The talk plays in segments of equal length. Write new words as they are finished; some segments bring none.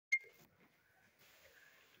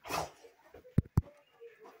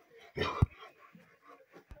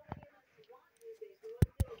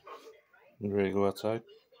You ready to go outside?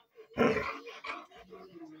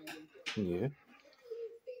 Yeah.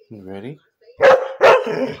 You ready?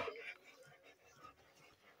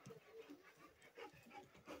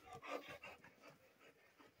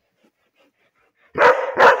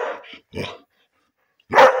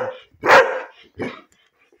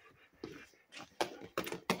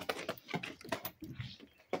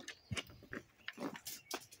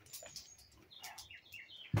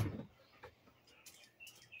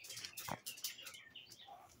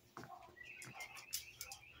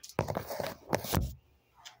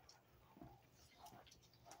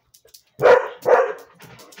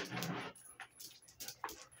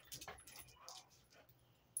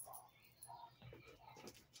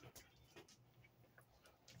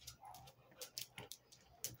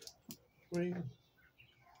 Ready?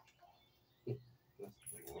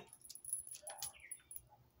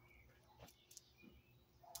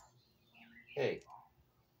 Hey,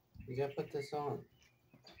 you gotta put this on.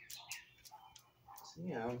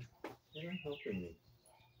 Yeah, you're not helping me.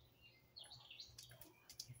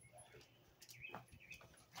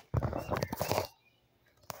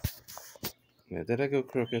 Yeah, did I go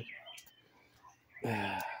crooked?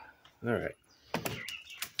 Alright.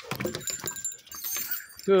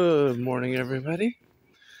 Good morning, everybody.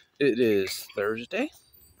 It is Thursday,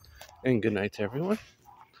 and good night to everyone.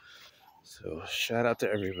 So, shout out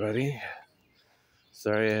to everybody.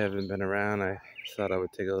 Sorry I haven't been around. I thought I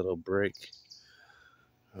would take a little break.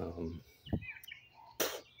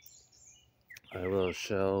 I will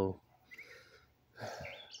show.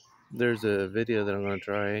 There's a video that I'm going to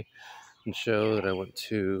try and show that I went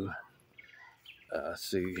to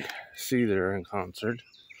see there in concert.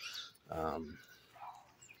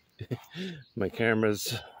 My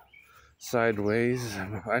camera's sideways.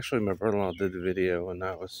 Actually, my brother-in-law did the video, and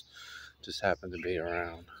I was just happened to be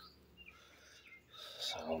around.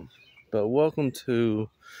 So, but welcome to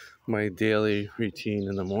my daily routine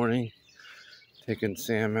in the morning. Taking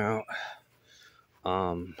Sam out.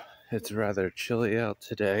 It's rather chilly out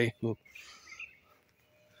today.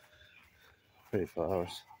 Pretty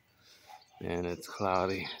flowers, and it's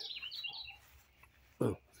cloudy.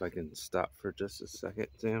 Oh, if I can stop for just a second,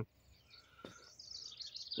 Sam.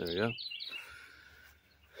 There we go.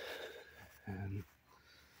 And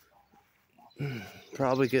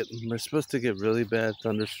we're supposed to get really bad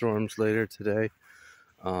thunderstorms later today.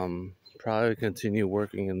 Probably continue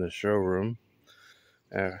working in the showroom.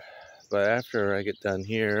 But after I get done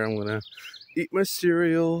here, I'm gonna eat my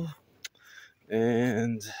cereal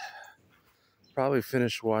and probably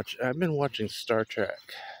finish I've been watching Star Trek,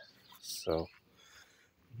 so,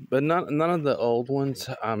 but none of the old ones.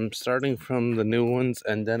 I'm starting from the new ones,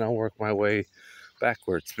 and then I'll work my way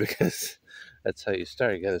backwards because that's how you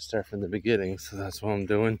start. You got to start from the beginning. So that's what I'm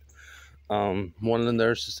doing. One of the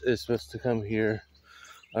nurses is supposed to come here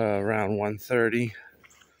around 1:30.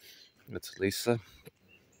 It's Lisa.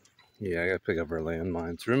 Yeah, I gotta pick up her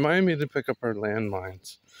landmines. Remind me to pick up her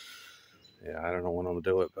landmines. Yeah, I don't know when I'll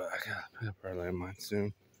do it, but I gotta pick up her landmines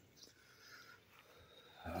soon.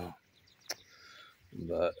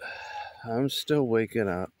 But I'm still waking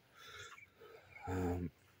up.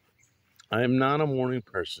 I am not a morning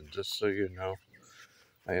person, just so you know.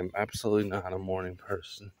 I am absolutely not a morning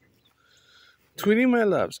person. Tweety, my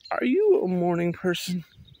loves, are you a morning person?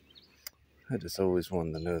 I just always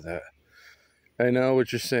wanted to know that. I know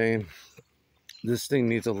what you're saying. This thing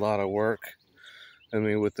needs a lot of work. I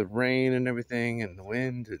mean, with the rain and everything and the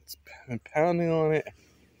wind, it's pounding on it.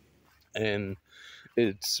 And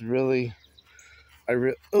it's really,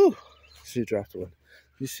 oh, she dropped one.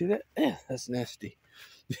 You see that? That's nasty.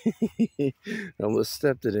 I almost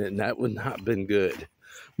stepped in it, and that would not have been good.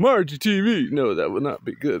 Margie TV, no, that would not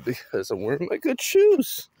be good because I'm wearing my good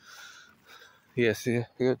shoes. Yeah, see, I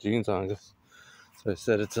got jeans on. So I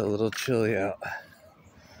said it's a little chilly out.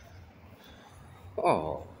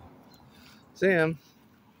 Oh, Sam.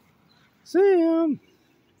 So,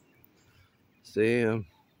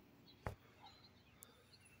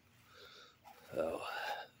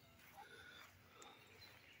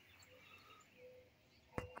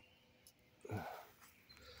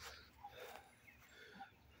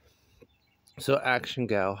 so Action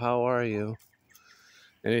Gal, how are you?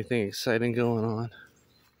 Anything exciting going on?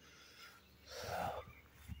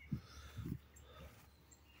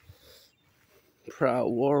 Proud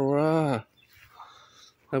Laura.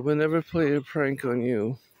 I would never play a prank on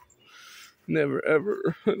you. Never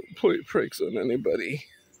ever. I don't play pranks on anybody.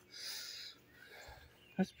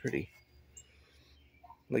 That's pretty.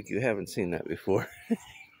 Like you haven't seen that before.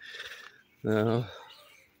 No.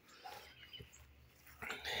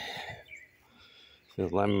 The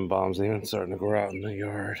lemon bombs even starting to grow out in the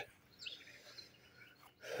yard.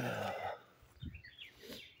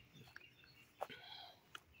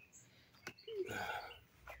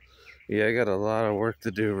 Yeah, I got a lot of work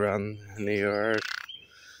to do around in the yard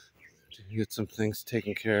to get some things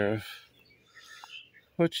taken care of.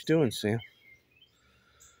 What you doing, Sam?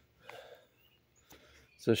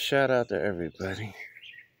 So shout out to everybody.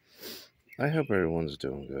 I hope everyone's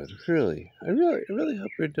doing good. Really, I really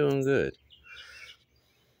hope you're doing good.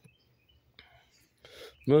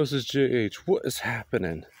 Moses JH, what is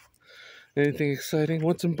happening? Anything exciting?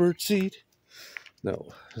 Want some birdseed? No,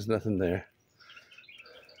 there's nothing there.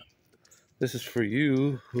 This is for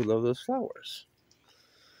you who love those flowers.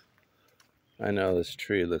 I know this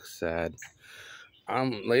tree looks sad.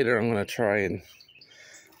 Later I'm gonna try and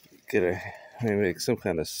maybe make some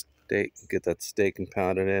kind of steak. Get that steak and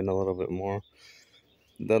pound it in a little bit more.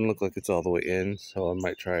 It doesn't look like it's all the way in, so I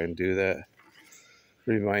might try and do that.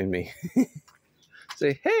 Remind me.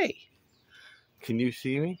 Say, hey, can you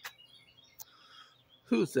see me?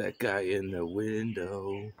 Who's that guy in the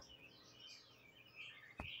window?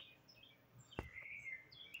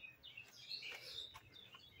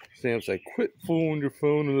 Sam's like, quit fooling your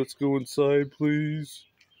phone and let's go inside, please.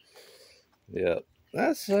 Yeah,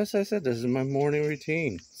 that's as I said. This is my morning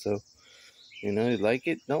routine. So, you like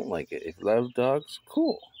it, don't like it. If you love dogs,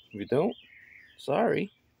 cool. If you don't,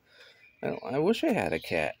 sorry. I wish I had a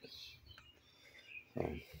cat.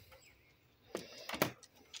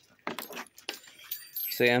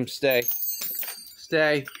 Sam, stay.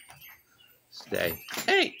 Stay. Stay.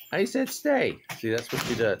 Hey, I said stay. See, that's what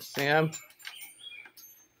she does. Sam.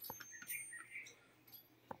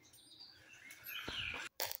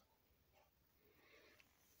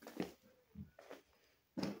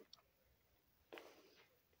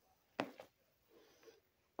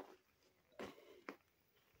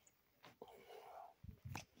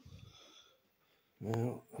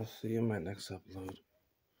 Well, I'll see you in my next upload.